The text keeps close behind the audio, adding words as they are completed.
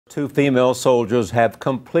Two female soldiers have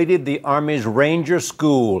completed the Army's Ranger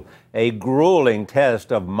School, a grueling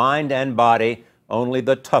test of mind and body. Only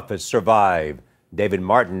the toughest survive. David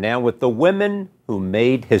Martin now with the women who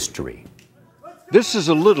made history. This is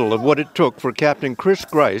a little of what it took for Captain Chris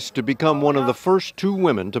Grice to become one of the first two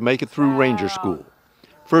women to make it through Ranger School.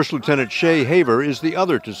 First Lieutenant Shay Haver is the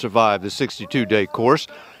other to survive the 62-day course,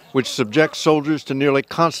 which subjects soldiers to nearly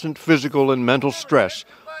constant physical and mental stress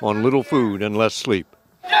on little food and less sleep.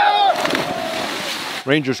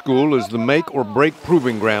 Ranger School is the make or break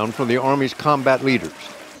proving ground for the Army's combat leaders,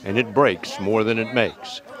 and it breaks more than it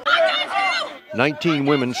makes. 19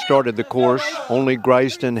 women started the course, only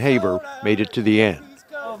Grice and Haver made it to the end.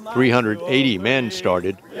 380 men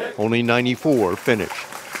started, only 94 finished.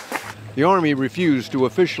 The Army refused to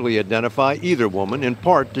officially identify either woman, in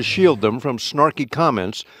part to shield them from snarky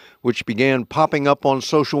comments which began popping up on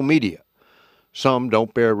social media. Some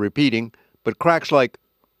don't bear repeating, but cracks like,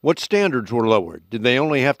 "What standards were lowered? Did they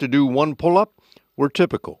only have to do one pull-up?" were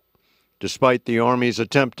typical. Despite the Army's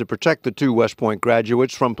attempt to protect the two West Point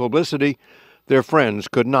graduates from publicity, their friends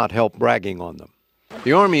could not help bragging on them.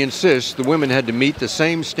 The Army insists the women had to meet the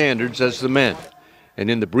same standards as the men, and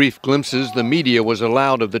in the brief glimpses the media was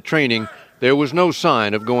allowed of the training, there was no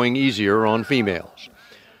sign of going easier on females.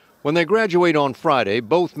 When they graduate on Friday,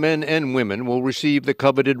 both men and women will receive the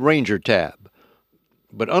coveted Ranger tab.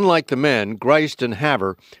 But unlike the men, Grice and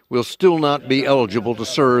Haver will still not be eligible to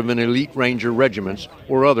serve in elite Ranger regiments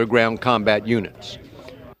or other ground combat units.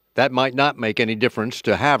 That might not make any difference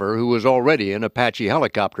to Haver, who is already an Apache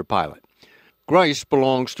helicopter pilot. Grice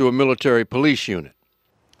belongs to a military police unit.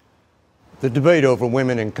 The debate over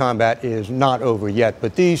women in combat is not over yet,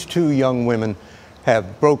 but these two young women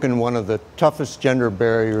have broken one of the toughest gender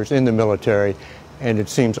barriers in the military, and it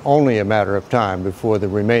seems only a matter of time before the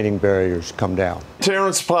remaining barriers come down.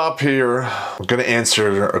 Terrence Popp here. I'm going to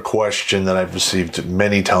answer a question that I've received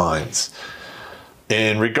many times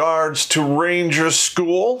in regards to Ranger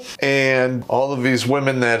School and all of these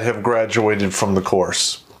women that have graduated from the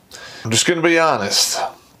course. I'm just going to be honest.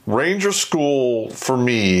 Ranger School, for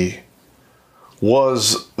me,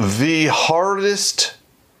 was the hardest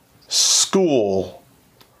school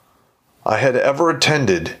I had ever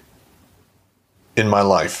attended in my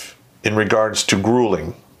life in regards to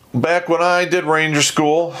grueling. Back when I did Ranger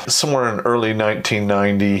School, somewhere in early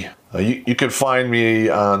 1990, you could find me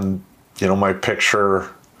on, my picture.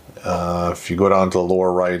 If you go down to the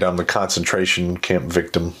lower right, I'm the concentration camp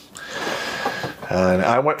victim. And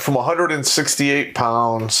I went from 168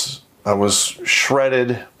 pounds, I was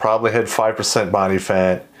shredded, probably had 5% body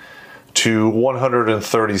fat, to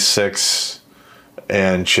 136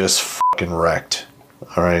 and just fucking wrecked.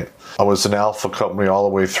 All right. I was an alpha company all the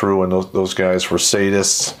way through, and those guys were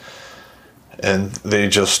sadists, and they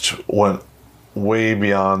just went way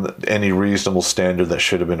beyond any reasonable standard that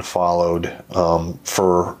should have been followed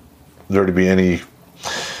for there to be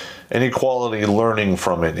any quality learning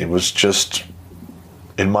from it. It was just,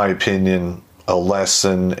 in my opinion, a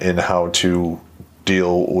lesson in how to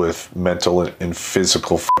deal with mental and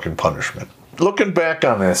physical fucking punishment. Looking back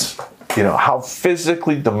on this, how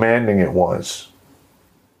physically demanding it was,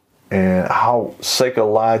 and how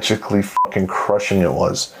psychologically fucking crushing it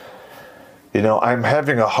was. I'm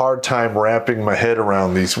having a hard time wrapping my head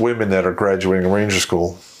around these women that are graduating Ranger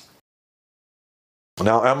School.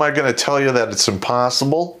 Now, am I going to tell you that it's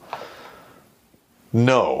impossible?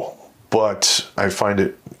 No, but I find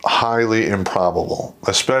it highly improbable,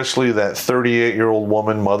 especially that 38-year-old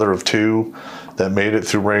woman, mother of two, that made it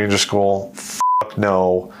through Ranger School. Fuck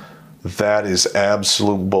no. That is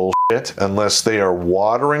absolute bullshit, unless they are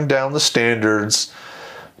watering down the standards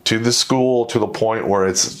to the school to the point where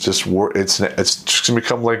it's just gonna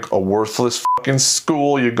become like a worthless fucking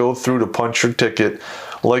school you go through to punch your ticket,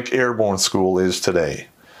 like airborne school is today.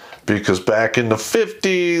 Because back in the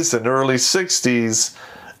 50s and early 60s,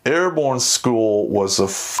 airborne school was a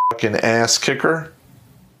fucking ass kicker,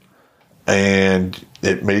 and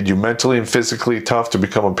it made you mentally and physically tough to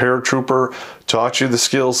become a paratrooper, taught you the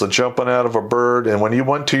skills of jumping out of a bird, and when you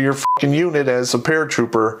went to your fucking unit as a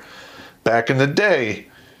paratrooper back in the day,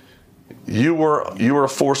 you were a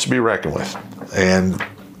force to be reckoned with. And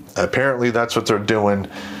apparently that's what they're doing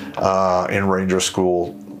in Ranger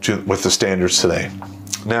School with the standards today.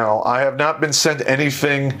 Now, I have not been sent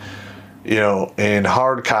anything, in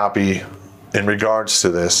hard copy in regards to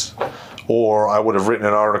this, or I would have written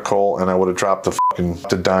an article and I would have dropped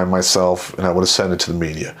the dime myself and I would have sent it to the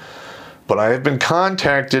media. But I have been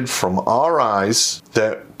contacted from RIs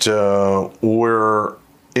that were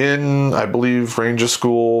in, I believe, Ranger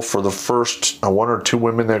School for the first one or two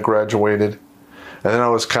women that graduated. And then I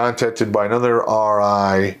was contacted by another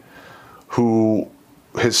RI who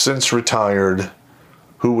has since retired,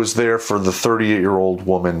 who was there for the 38-year-old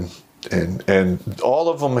woman. And all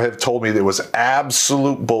of them have told me there was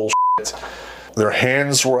absolute bullshit. Their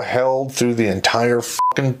hands were held through the entire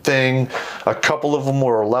fucking thing. A couple of them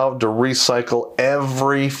were allowed to recycle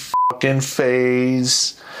every fucking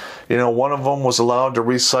phase. You know, one of them was allowed to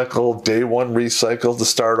recycle, day one recycle to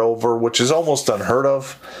start over, which is almost unheard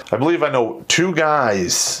of. I believe I know 2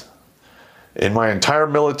 guys in my entire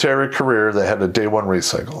military career that had a day one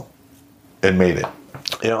recycle and made it.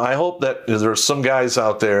 You know, I hope that there's some guys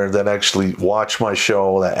out there that actually watch my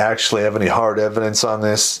show that actually have any hard evidence on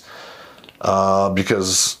this.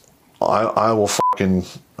 Because I will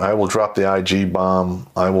drop the IG bomb.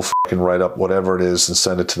 I will fucking write up whatever it is and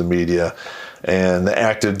send it to the media. And the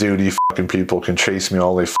active duty fucking people can chase me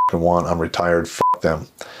all they fucking want. I'm retired. Fuck them.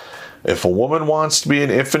 If a woman wants to be an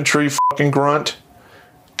infantry fucking grunt,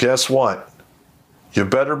 guess what? You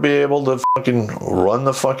better be able to fucking run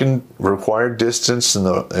the fucking required distance in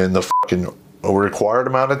the fucking required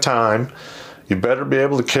amount of time. You better be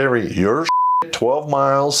able to carry your 12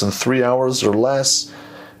 miles in 3 hours or less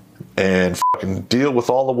and fucking deal with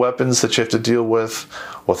all the weapons that you have to deal with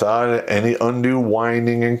without any undue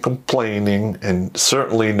whining and complaining, and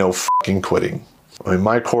certainly no fucking quitting. I mean,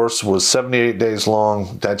 my course was 78 days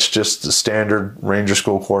long. That's just the standard Ranger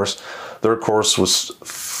School course. Their course was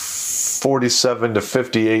 47 to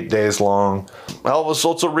 58 days long. I was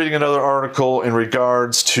also reading another article in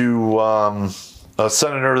regards to a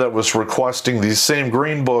senator that was requesting these same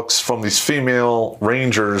green books from these female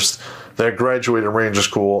rangers that graduated Ranger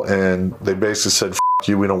School, and they basically said, "F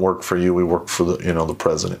you, we don't work for you, we work for the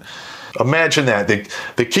president." Imagine that.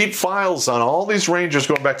 They keep files on all these rangers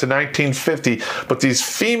going back to 1950, but these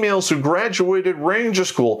females who graduated Ranger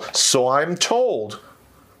School, so I'm told,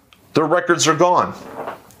 their records are gone.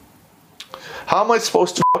 How am I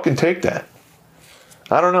supposed to fucking take that?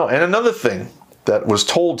 I don't know. And another thing that was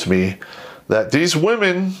told to me, that these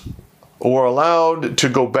women were allowed to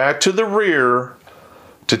go back to the rear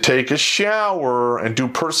to take a shower and do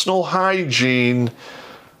personal hygiene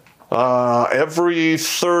every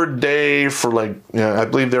third day for I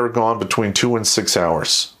believe they were gone between 2 and 6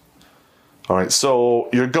 hours. All right, so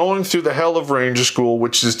you're going through the hell of Ranger School,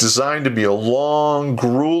 which is designed to be a long,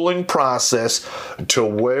 grueling process to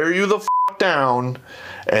wear you the fuck down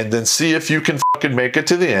and then see if you can fucking make it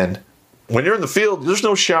to the end. When you're in the field, there's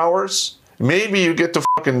no showers. Maybe you get to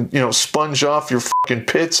fucking, sponge off your fucking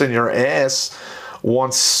pits and your ass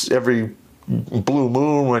once every blue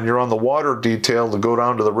moon when you're on the water detail to go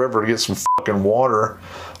down to the river to get some fucking water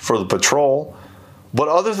for the patrol. But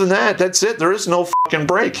other than that, that's it. There is no fucking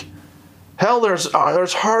break. Hell, there's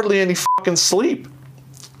hardly any fucking sleep.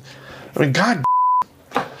 I mean, God.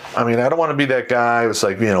 I mean, I don't want to be that guy. It was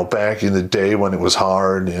back in the day when it was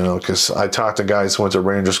hard, because I talked to guys who went to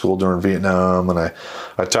Ranger School during Vietnam, and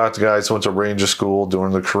I talked to guys who went to Ranger School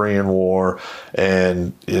during the Korean War,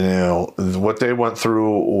 and, what they went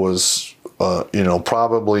through was,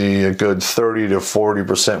 probably a good 30 to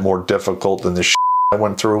 40% more difficult than the shit I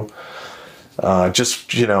went through. Just,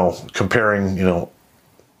 comparing,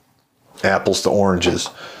 apples to oranges.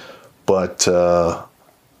 But,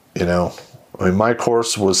 I mean, my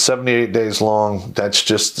course was 78 days long. That's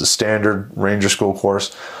just the standard Ranger School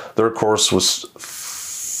course. Their course was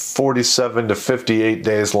 47 to 58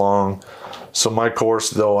 days long. So my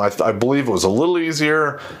course, though, I believe it was a little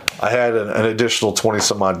easier. I had an additional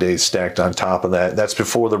 20-some odd days stacked on top of that. That's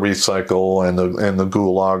before the recycle and the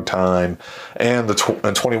gulag time and the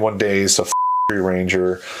 21 days of free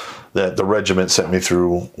ranger that the regiment sent me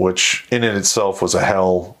through, which in and itself was a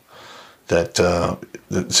hell that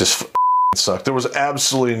just sucked. There was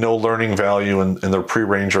absolutely no learning value in the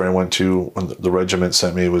pre-ranger I went to when the regiment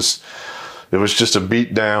sent me. It was just a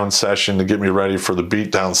beat-down session to get me ready for the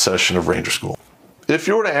beat-down session of Ranger School. If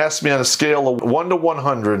you were to ask me on a scale of 1 to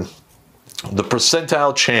 100, the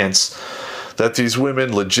percentile chance that these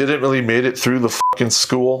women legitimately made it through the fucking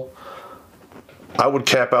school, I would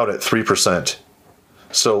cap out at 3%.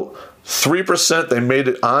 So 3% they made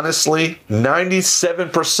it honestly,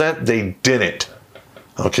 97% they didn't.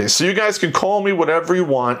 Okay, so you guys can call me whatever you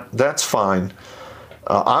want. That's fine.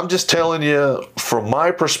 I'm just telling you, from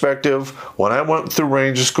my perspective, when I went through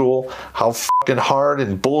Ranger School, how fucking hard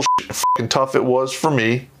and bullshit fucking tough it was for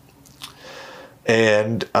me.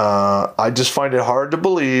 And I just find it hard to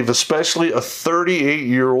believe, especially a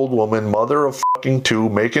 38-year-old woman, mother of fucking 2,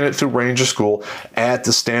 making it through Ranger School at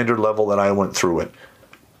the standard level that I went through it.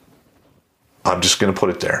 I'm just going to put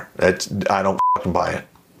it there. I don't fucking buy it.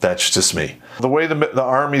 That's just me. The way the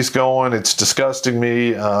Army's going, it's disgusting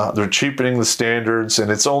me. They're cheapening the standards,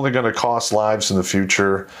 and it's only going to cost lives in the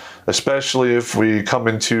future, especially if we come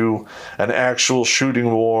into an actual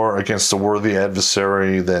shooting war against a worthy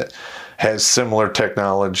adversary that has similar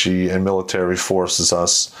technology and military force as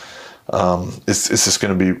us. It's just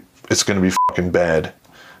going to be fucking bad,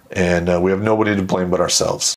 and we have nobody to blame but ourselves.